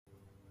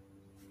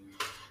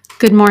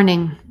Good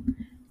morning.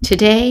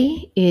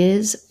 Today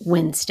is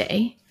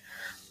Wednesday,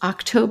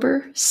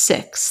 October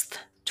 6th,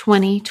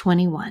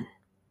 2021.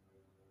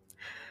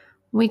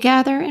 We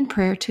gather in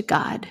prayer to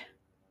God,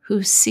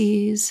 who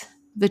sees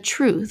the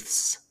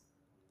truths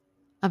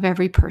of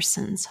every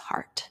person's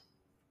heart.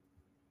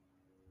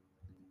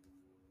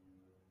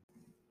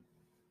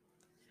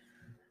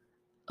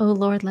 O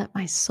Lord, let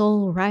my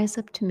soul rise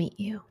up to meet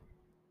you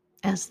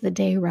as the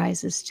day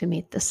rises to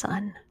meet the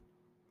sun.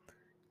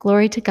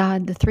 Glory to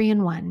God, the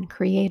three-in-one,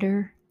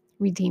 Creator,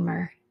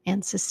 Redeemer,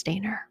 and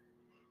Sustainer,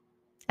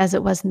 as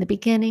it was in the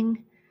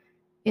beginning,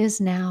 is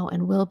now,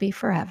 and will be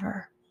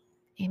forever.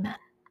 Amen.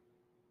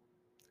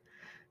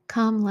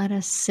 Come, let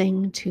us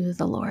sing to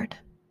the Lord.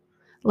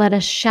 Let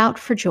us shout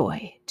for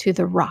joy to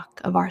the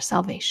rock of our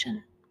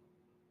salvation.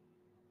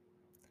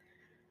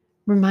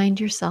 Remind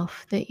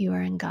yourself that you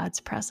are in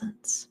God's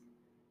presence.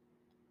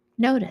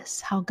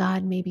 Notice how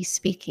God may be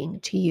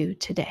speaking to you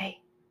today.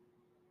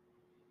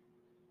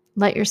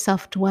 Let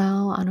yourself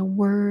dwell on a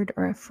word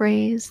or a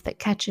phrase that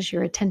catches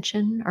your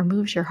attention or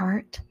moves your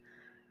heart,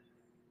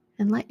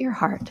 and let your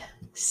heart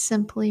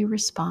simply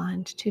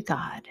respond to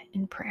God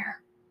in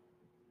prayer.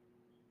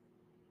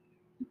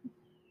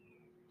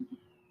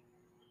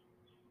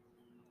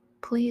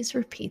 Please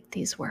repeat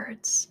these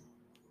words.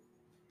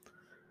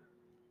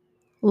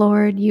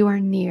 Lord, you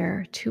are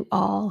near to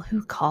all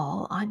who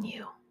call on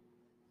you.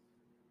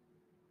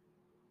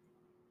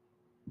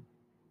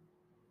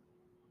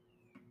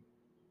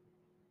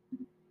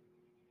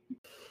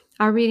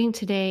 Our reading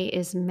today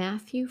is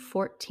Matthew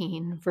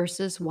 14,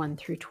 verses 1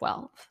 through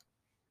 12.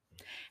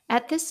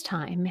 At this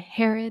time,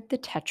 Herod the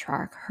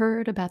Tetrarch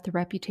heard about the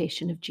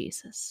reputation of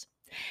Jesus,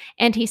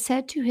 and he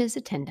said to his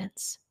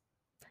attendants,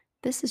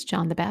 "This is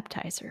John the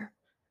Baptizer,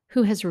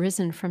 who has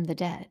risen from the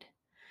dead.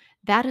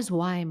 That is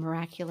why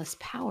miraculous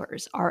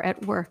powers are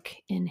at work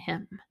in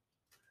him."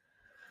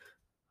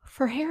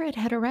 For Herod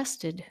had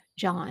arrested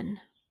John,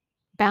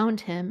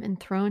 bound him, and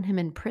thrown him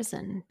in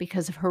prison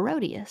because of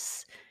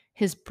Herodias,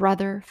 his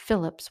brother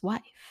Philip's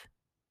wife.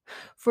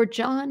 For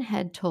John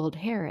had told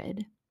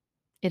Herod,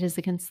 "It is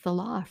against the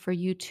law for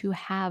you to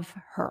have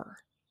her."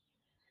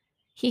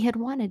 He had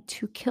wanted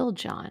to kill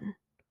John,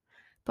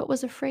 but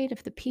was afraid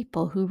of the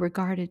people who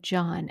regarded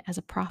John as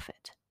a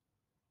prophet.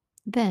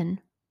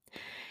 Then,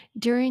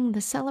 during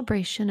the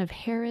celebration of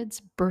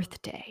Herod's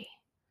birthday,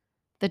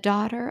 the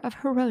daughter of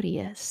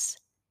Herodias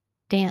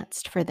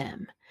danced for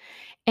them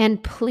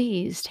and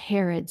pleased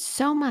Herod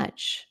so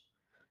much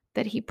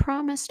that he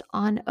promised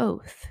on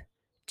oath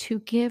to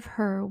give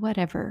her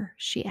whatever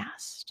she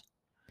asked.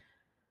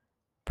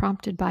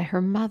 Prompted by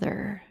her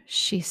mother,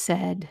 she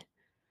said,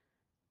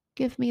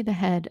 "Give me the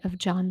head of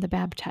John the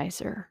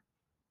Baptizer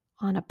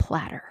on a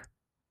platter."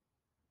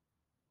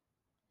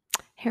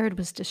 Herod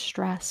was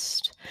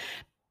distressed,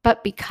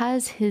 but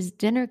because his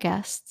dinner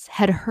guests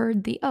had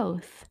heard the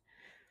oath,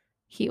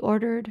 he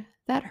ordered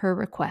that her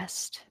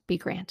request be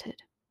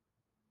granted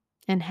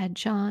and had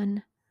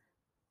John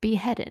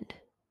beheaded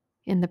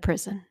in the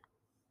prison.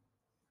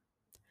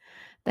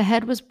 The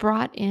head was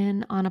brought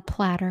in on a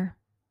platter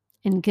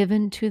and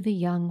given to the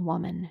young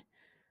woman,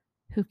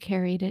 who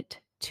carried it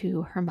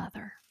to her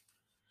mother.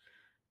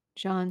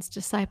 John's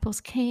disciples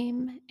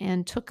came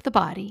and took the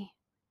body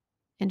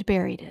and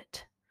buried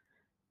it,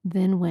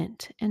 then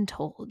went and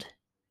told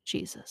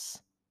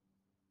Jesus.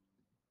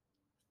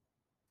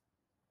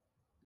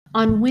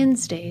 On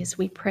Wednesdays,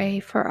 we pray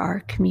for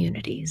our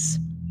communities,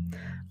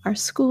 our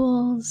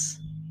schools,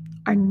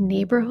 our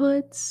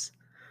neighborhoods,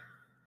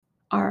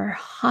 our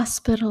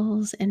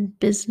hospitals and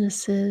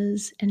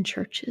businesses and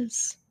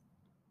churches.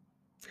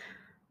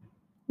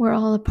 We're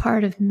all a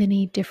part of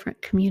many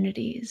different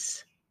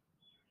communities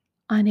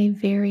on a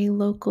very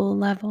local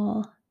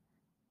level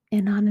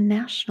and on a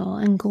national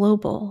and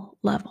global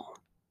level.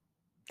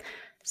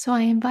 So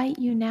I invite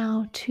you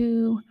now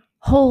to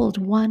hold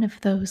one of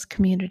those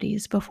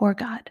communities before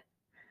God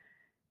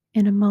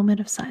in a moment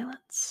of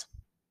silence.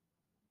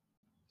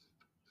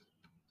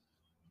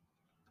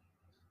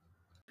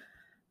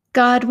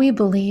 God, we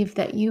believe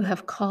that you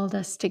have called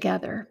us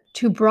together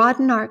to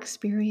broaden our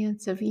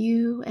experience of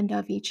you and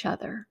of each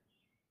other.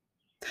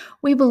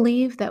 We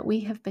believe that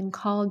we have been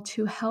called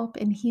to help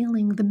in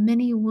healing the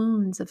many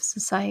wounds of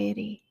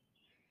society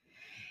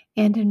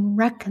and in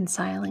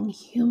reconciling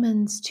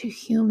humans to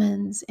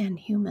humans and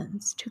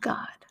humans to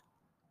God.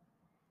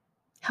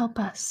 Help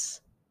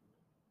us,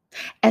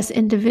 as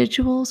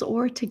individuals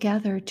or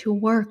together, to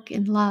work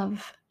in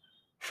love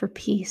for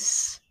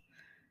peace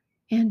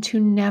and to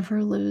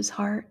never lose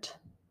heart.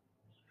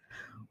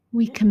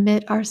 We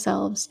commit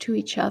ourselves to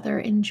each other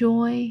in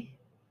joy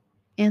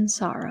and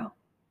sorrow.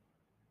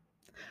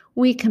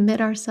 We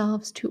commit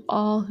ourselves to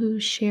all who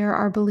share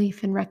our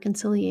belief in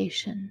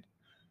reconciliation,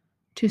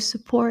 to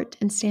support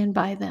and stand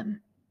by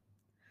them.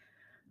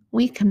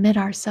 We commit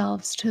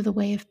ourselves to the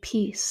way of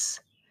peace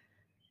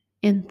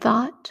in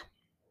thought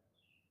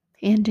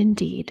and in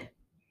deed.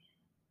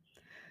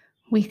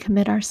 We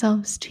commit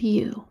ourselves to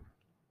you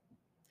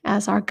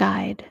as our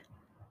guide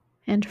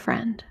and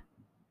friend.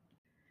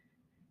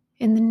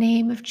 In the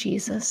name of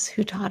Jesus,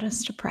 who taught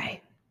us to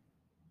pray.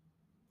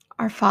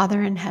 Our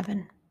Father in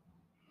heaven,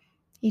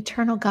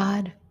 eternal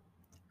God,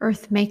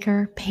 earth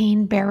maker,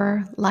 pain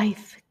bearer,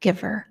 life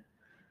giver,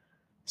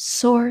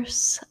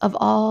 source of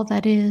all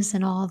that is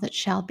and all that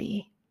shall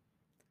be,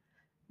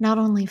 not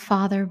only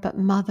Father, but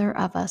Mother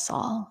of us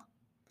all.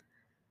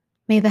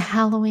 May the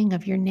hallowing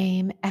of your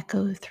name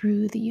echo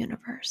through the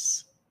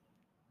universe.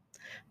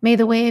 May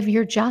the way of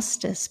your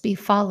justice be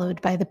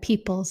followed by the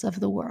peoples of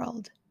the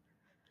world.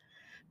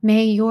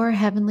 May your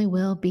heavenly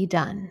will be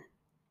done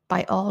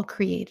by all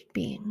created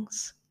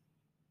beings.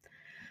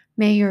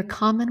 May your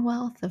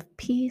commonwealth of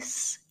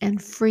peace and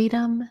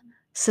freedom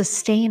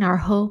sustain our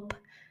hope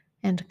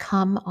and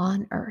come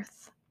on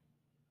earth.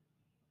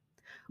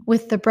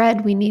 With the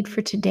bread we need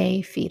for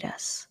today, feed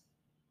us.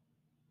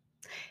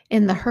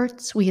 In the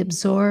hurts we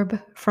absorb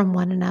from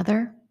one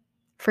another,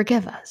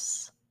 forgive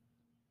us.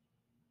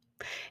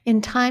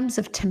 In times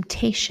of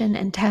temptation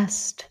and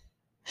test,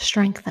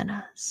 strengthen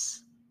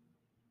us.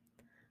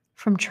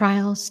 From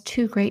trials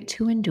too great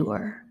to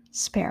endure,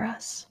 spare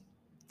us.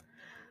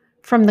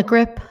 From the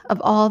grip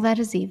of all that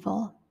is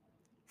evil,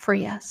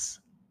 free us.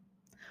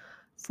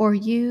 For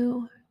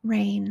you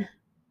reign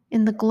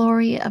in the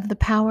glory of the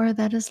power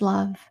that is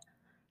love,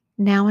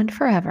 now and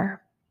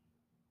forever.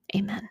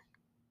 Amen.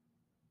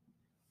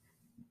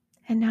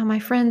 And now, my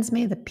friends,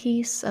 may the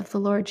peace of the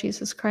Lord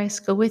Jesus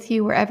Christ go with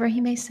you wherever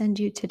he may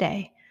send you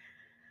today.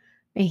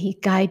 May he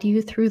guide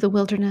you through the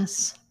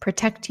wilderness,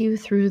 protect you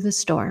through the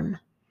storm.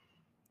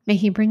 May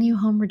he bring you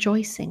home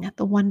rejoicing at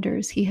the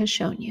wonders he has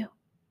shown you.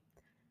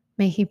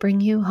 May he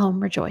bring you home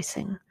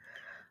rejoicing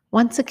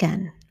once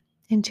again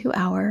into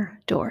our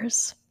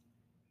doors.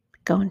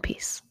 Go in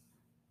peace.